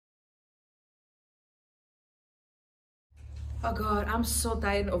Oh God, I'm so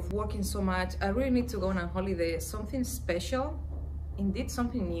tired of working so much. I really need to go on a holiday. Something special. Indeed,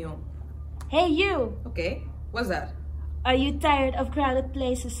 something new. Hey you! Okay, what's that? Are you tired of crowded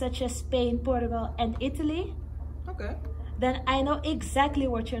places such as Spain, Portugal and Italy? Okay. Then I know exactly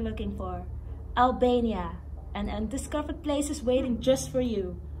what you're looking for. Albania. An undiscovered place is waiting just for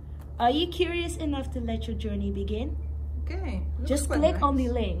you. Are you curious enough to let your journey begin? Okay. Just click on the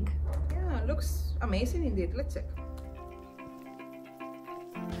link. Yeah, looks amazing indeed. Let's check.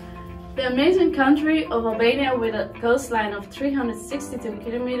 The amazing country of Albania, with a coastline of 362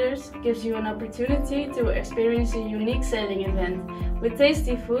 kilometers, gives you an opportunity to experience a unique sailing event with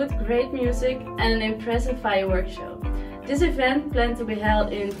tasty food, great music and an impressive fireworks show. This event, planned to be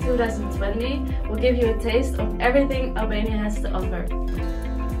held in 2020, will give you a taste of everything Albania has to offer.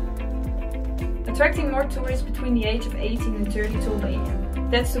 Attracting more tourists between the age of 18 and 30 to Albania.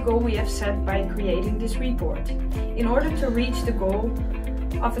 That's the goal we have set by creating this report. In order to reach the goal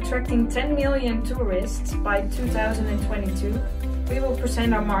of attracting 10 million tourists by 2022, we will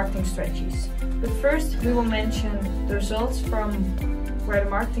present our marketing strategies. But first, we will mention the results from where the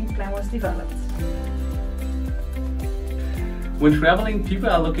marketing plan was developed. When traveling, people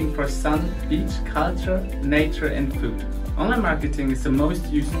are looking for sun, beach, culture, nature and food. Online marketing is the most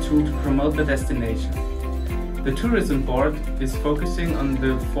used tool to promote the destination. The tourism board is focusing on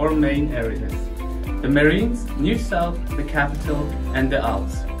the four main areas: the Marines, New South, the capital and the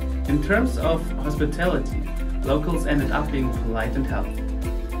Alps. In terms of hospitality, locals ended up being polite and helpful.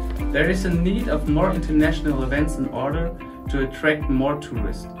 There is a need of more international events in order to attract more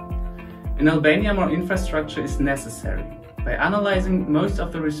tourists. In Albania, more infrastructure is necessary. By analyzing most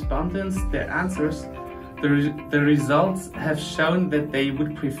of the respondents, their answers, the results have shown that they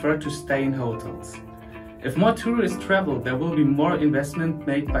would prefer to stay in hotels. If more tourists travel, there will be more investment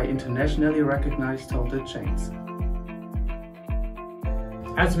made by internationally recognized hotel chains.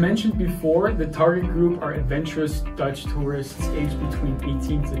 As mentioned before, the target group are adventurous Dutch tourists aged between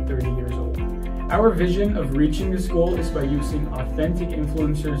 18 to 30 years old. Our vision of reaching this goal is by using authentic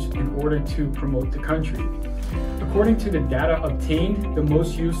influencers in order to promote the country. According to the data obtained, the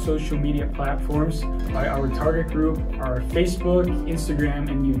most used social media platforms by our target group are Facebook, Instagram,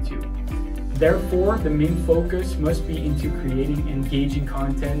 and YouTube. Therefore, the main focus must be into creating engaging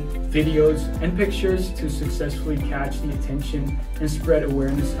content, videos, and pictures to successfully catch the attention and spread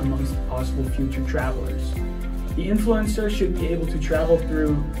awareness amongst possible future travelers. The influencer should be able to travel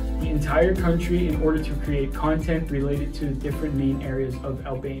through the entire country in order to create content related to the different main areas of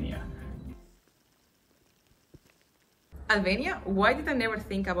Albania. Albania? Why did I never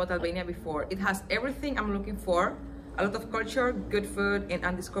think about Albania before? It has everything I'm looking for. A lot of culture, good food, and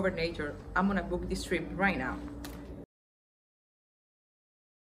undiscovered nature. I'm gonna book this trip right now.